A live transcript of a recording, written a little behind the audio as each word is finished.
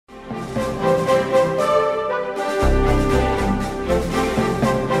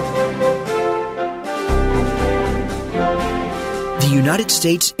United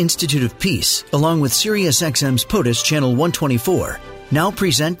States Institute of Peace, along with SiriusXM's POTUS Channel 124, now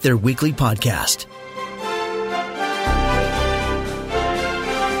present their weekly podcast.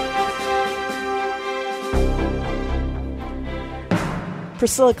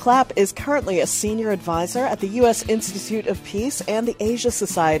 Priscilla Clapp is currently a senior advisor at the U.S. Institute of Peace and the Asia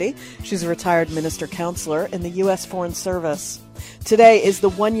Society. She's a retired minister counselor in the U.S. Foreign Service. Today is the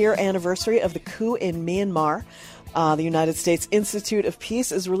one-year anniversary of the coup in Myanmar. The United States Institute of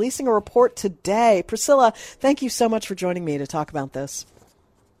Peace is releasing a report today. Priscilla, thank you so much for joining me to talk about this.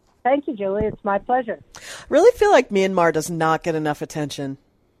 Thank you, Julie. It's my pleasure. I really feel like Myanmar does not get enough attention.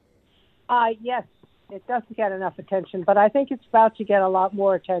 Yes. It doesn't get enough attention, but I think it's about to get a lot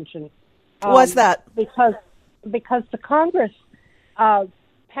more attention. Why's that? Because the Congress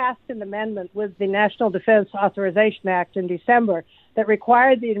passed an amendment with the National Defense Authorization Act in December that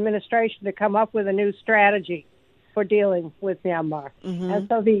required the administration to come up with a new strategy for dealing with Myanmar. Mm-hmm. And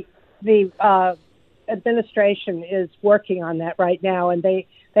so the administration is working on that right now, and they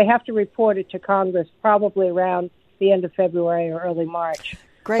have to report it to Congress probably around the end of February or early March.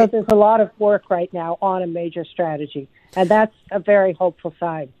 Great. So there's a lot of work right now on a major strategy, and that's a very hopeful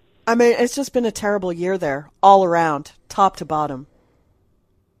sign. I mean, it's just been a terrible year there, all around, top to bottom.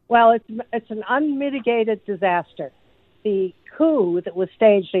 Well, it's an unmitigated disaster. The coup that was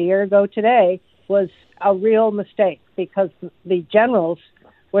staged a year ago today was a real mistake because the generals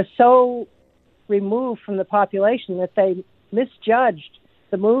were so removed from the population that they misjudged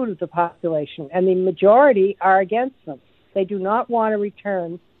the mood of the population, and the majority are against them. They do not want to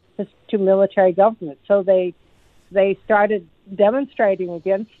return to military government. So they started demonstrating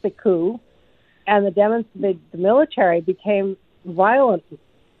against the coup, and the military became violent,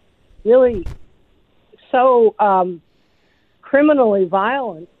 really so criminally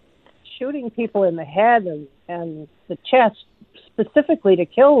violent, shooting people in the head and the chest specifically to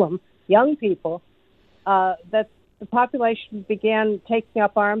kill them, young people, that the population began taking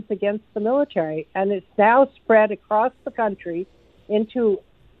up arms against the military, and it's now spread across the country into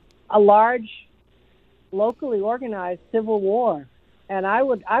a large, locally organized civil war. And I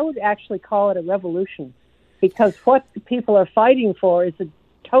would actually call it a revolution, because what the people are fighting for is a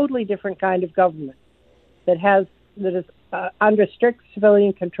totally different kind of government that is under strict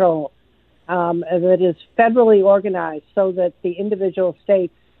civilian control, and that is federally organized so that the individual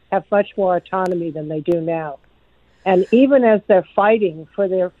states have much more autonomy than they do now. And even as they're fighting for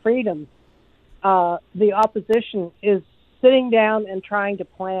their freedom, the opposition is sitting down and trying to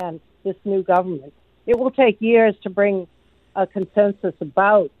plan this new government. It will take years to bring a consensus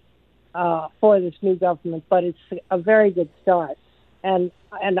about for this new government, but it's a very good start. And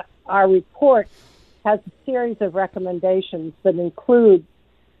our report has a series of recommendations that include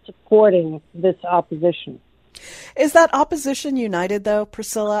supporting this opposition. Is that opposition united, though,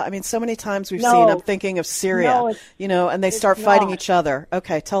 Priscilla? I mean, so many times we've seen, I'm thinking of Syria, and they start fighting each other.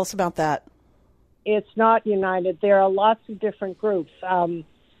 Okay, tell us about that. It's not united. There are lots of different groups,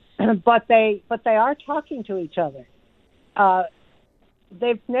 but they are talking to each other.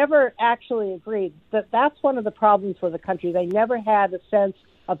 They've never actually agreed. That's one of the problems with the country. They never had a sense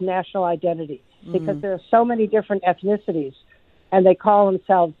of national identity because there are so many different ethnicities, and they call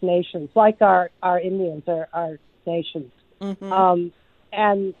themselves nations, like our Indians are our nations. Mm-hmm.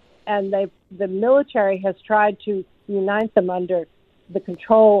 And the military has tried to unite them under the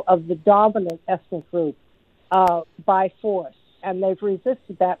control of the dominant ethnic group by force, and they've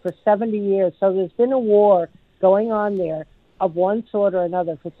resisted that for 70 years. So there's been a war going on there of one sort or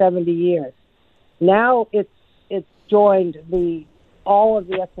another for 70 years. Now it's joined all of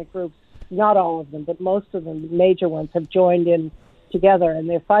the ethnic groups, not all of them, but most of them, the major ones, have joined in together, and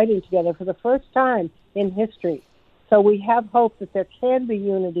they're fighting together for the first time in history. So we have hope that there can be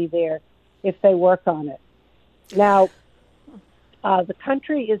unity there if they work on it. Now, the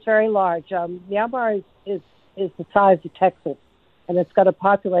country is very large. Myanmar is the size of Texas, and it's got a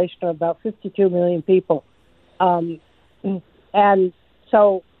population of about 52 million people. And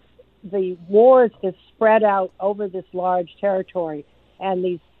so the wars is spread out over this large territory,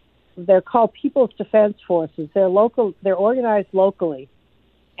 and they're called People's Defense Forces. They're organized locally,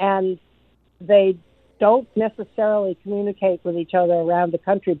 and they don't necessarily communicate with each other around the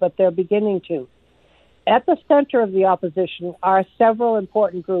country, but they're beginning to. At the center of the opposition are several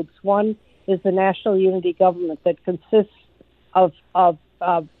important groups. One is the National Unity Government that consists of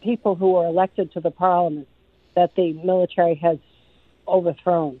people who are elected to the parliament that the military has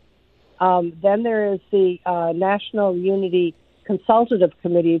overthrown. Then there is the National Unity Consultative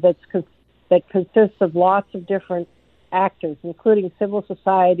Committee that consists of lots of different actors, including civil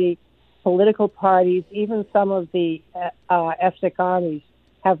society, political parties, even some of the ethnic armies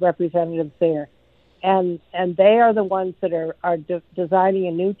have representatives there. And they are the ones that are designing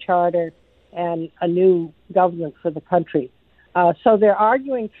a new charter and a new government for the country. So they're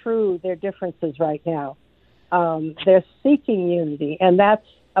arguing through their differences right now. They're seeking unity, and that's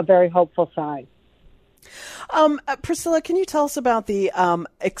a very hopeful sign. Priscilla, can you tell us about the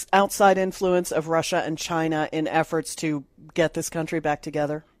outside influence of Russia and China in efforts to get this country back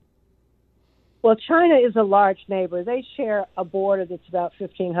together? Well, China is a large neighbor. They share a border that's about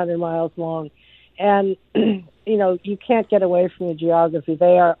 1,500 miles long. And, you can't get away from the geography.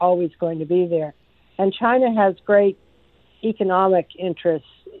 They are always going to be there. And China has great economic interests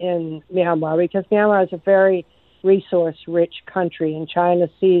in Myanmar because Myanmar is a very resource-rich country, and China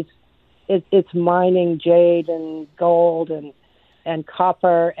sees it's mining jade and gold and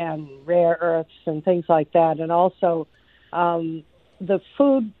copper and rare earths and things like that. And also the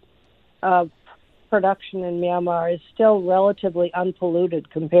food production in Myanmar is still relatively unpolluted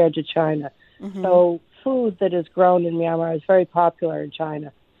compared to China. Mm-hmm. So food that is grown in Myanmar is very popular in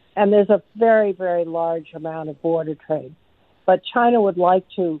China. And there's a very, very large amount of border trade. But China would like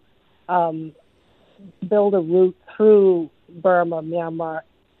to build a route through Burma, Myanmar,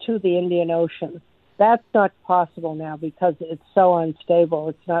 to the Indian Ocean. That's not possible now because it's so unstable.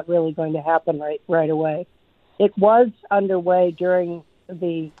 It's not really going to happen right away. It was underway during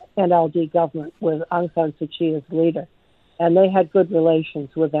the NLD government with Aung San Suu Kyi as leader, and they had good relations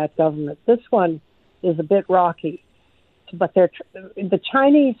with that government. This one is a bit rocky, but the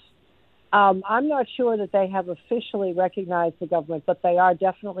Chinese, I'm not sure that they have officially recognized the government, but they are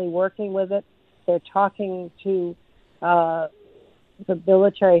definitely working with it. They're talking to the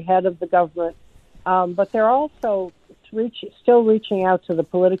military head of the government, but they're also still reaching out to the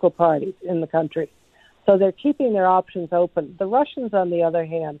political parties in the country. So they're keeping their options open. The Russians, on the other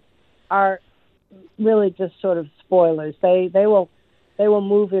hand, are really just sort of spoilers. They will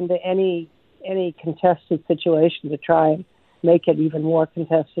move into any contested situation to try and make it even more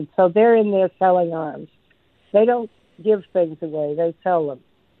contested. So they're in there selling arms. They don't give things away. They sell them.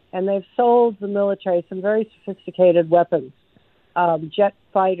 And they've sold the military some very sophisticated weapons, jet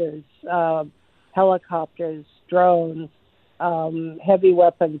fighters, helicopters, drones, heavy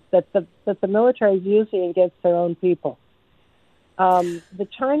weapons that the military is using against their own people. The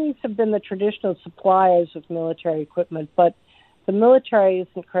Chinese have been the traditional suppliers of military equipment, but the military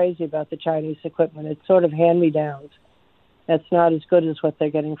isn't crazy about the Chinese equipment. It's sort of hand-me-downs. That's not as good as what they're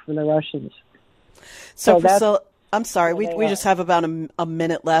getting from the Russians. So Priscilla, I'm sorry, we just have about a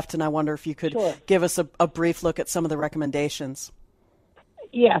minute left, and I wonder if you could give us a brief look at some of the recommendations.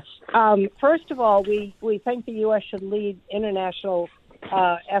 Yes. First of all, we think the U.S. should lead international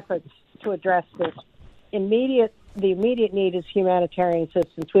efforts to address this. The immediate need is humanitarian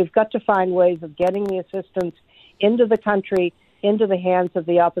assistance. We've got to find ways of getting the assistance into the country, into the hands of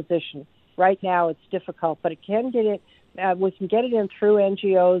the opposition. Right now, it's difficult, but it can get it. We can get it in through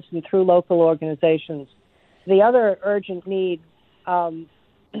NGOs and through local organizations. The other urgent need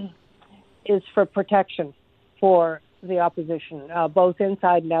is for protection for the opposition, both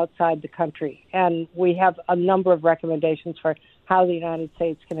inside and outside the country. And we have a number of recommendations for how the United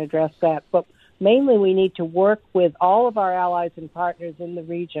States can address that. But mainly we need to work with all of our allies and partners in the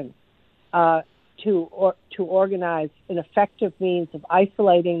region to organize an effective means of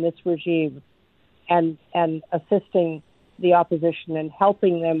isolating this regime and assisting the opposition and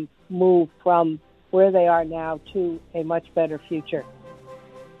helping them move from where they are now to a much better future.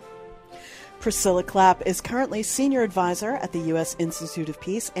 Priscilla Clapp is currently Senior Advisor at the U.S. Institute of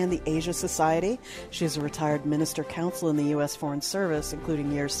Peace and the Asia Society. She is a retired Minister Counsel in the U.S. Foreign Service,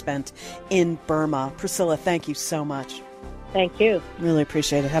 including years spent in Burma. Priscilla, thank you so much. Thank you. Really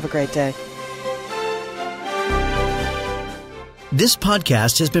appreciate it. Have a great day. This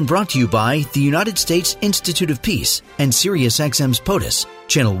podcast has been brought to you by the United States Institute of Peace and SiriusXM's POTUS,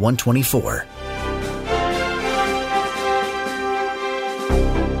 Channel 124.